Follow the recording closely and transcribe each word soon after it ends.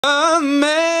Sound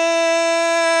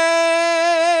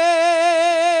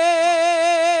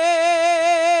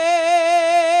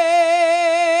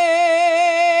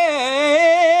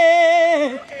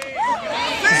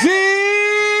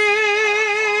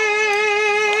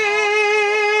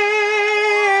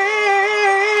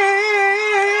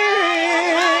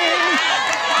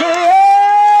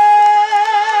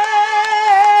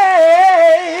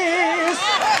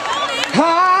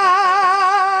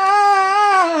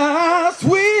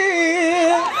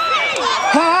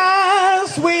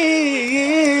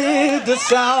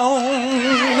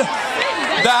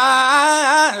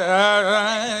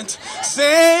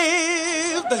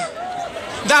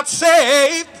that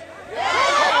saved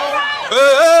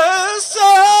a soul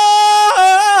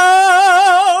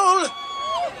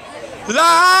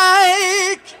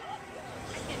like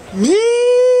me.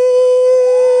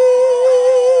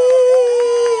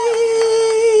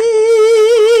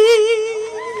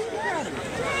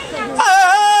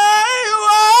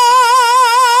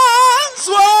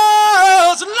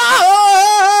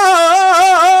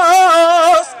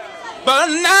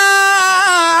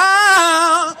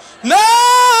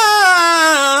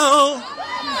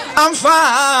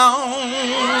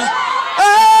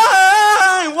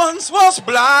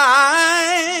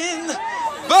 Blind,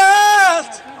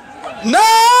 but now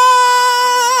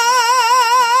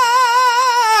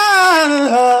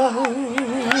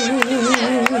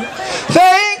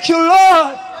thank you,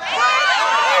 Lord.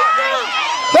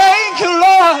 Thank you,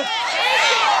 Lord.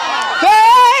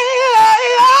 Thank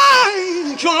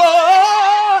you,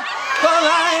 Lord, for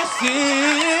I see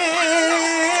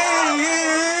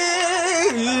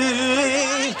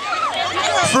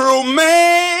through me.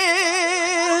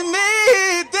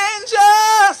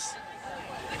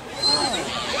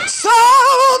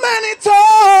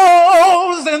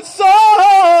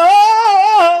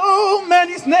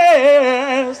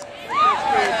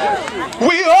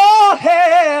 We all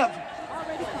have.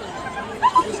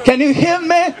 Can you hear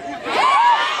me?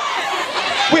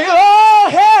 We all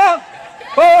have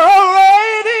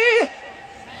already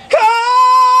come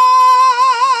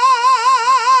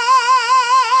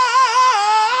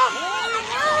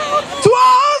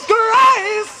towards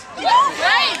grace.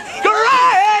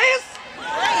 Grace.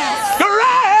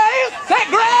 Grace. Say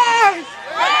grace.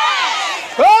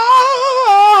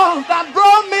 Oh, that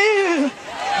brought me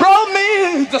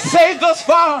to save thus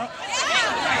far,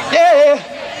 yeah,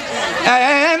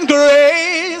 and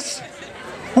grace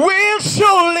will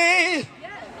surely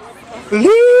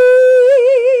lead.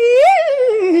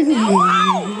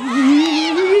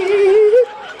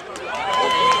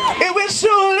 It will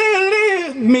surely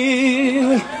lead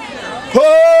me home.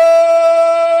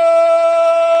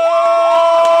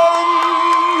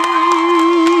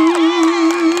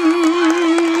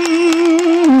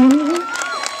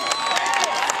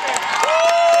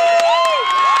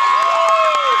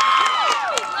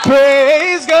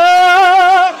 Praise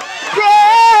God,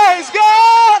 praise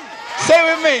God. Say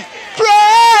with me,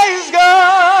 praise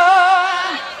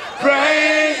God,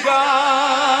 praise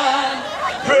God,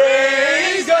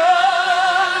 praise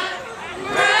God,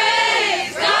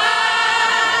 praise God,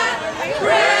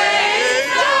 praise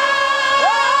God,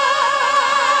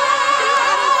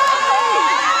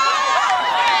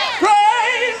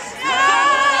 praise God,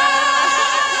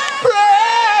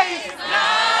 praise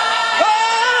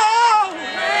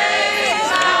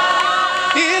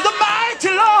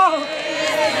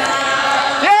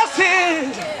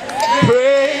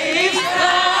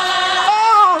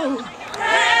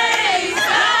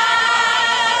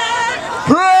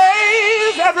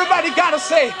gotta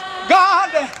say,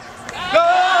 God,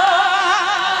 God,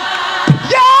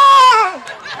 yeah,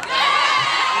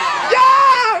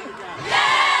 yeah,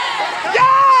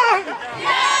 yeah,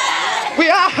 we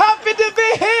are happy to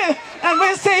be here, and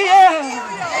we say yeah.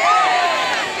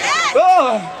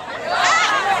 Oh,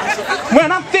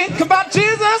 when I think about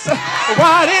Jesus,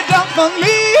 what He done for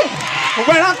me,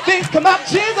 when I think about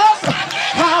Jesus,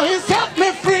 how He's helped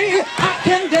me free, I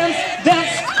can dance,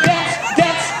 dance, dance,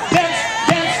 dance, dance,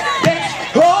 dance, dance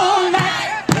all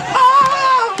night,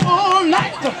 all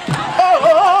night.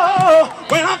 Oh,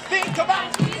 when I think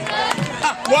about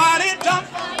what He done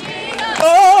for me,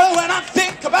 oh, when I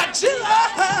think about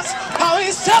Jesus, how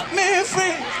He set me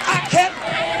free, I can't.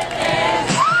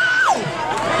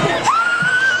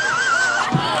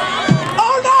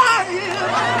 All night,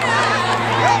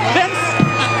 dance,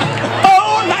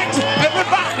 all night.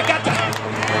 Everybody got to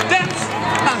dance,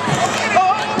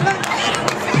 all night,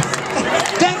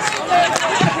 dance,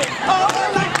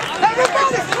 all night.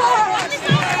 Everybody,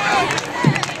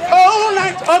 all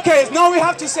night. Okay, now we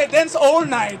have to say dance all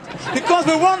night because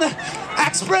we want to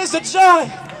express the joy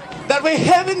that we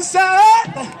have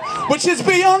inside, which is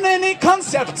beyond any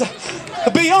concept,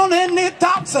 beyond any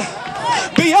thoughts,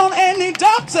 beyond any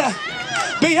doubt,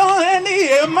 beyond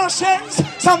any emotions,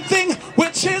 something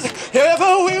which is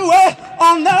everywhere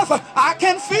on earth. I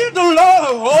can feel the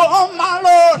love, oh my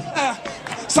Lord,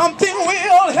 something we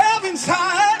all have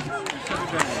inside.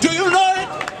 Do you know it?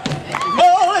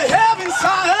 All we have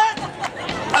inside.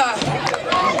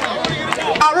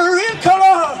 Our real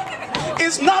color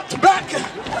is not black,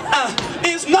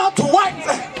 is not white,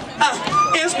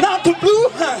 is not blue,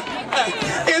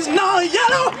 is not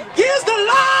yellow. Here's the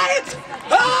light.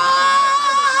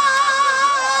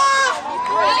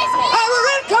 Our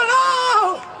real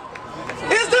color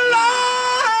is the light.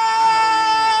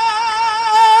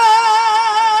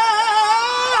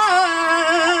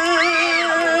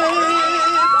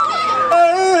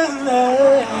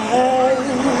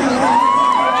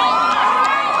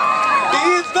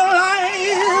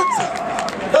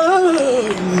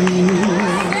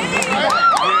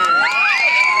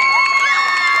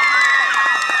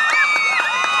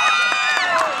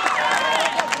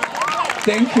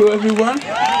 Thank you, everyone.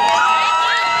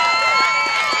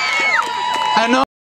 I know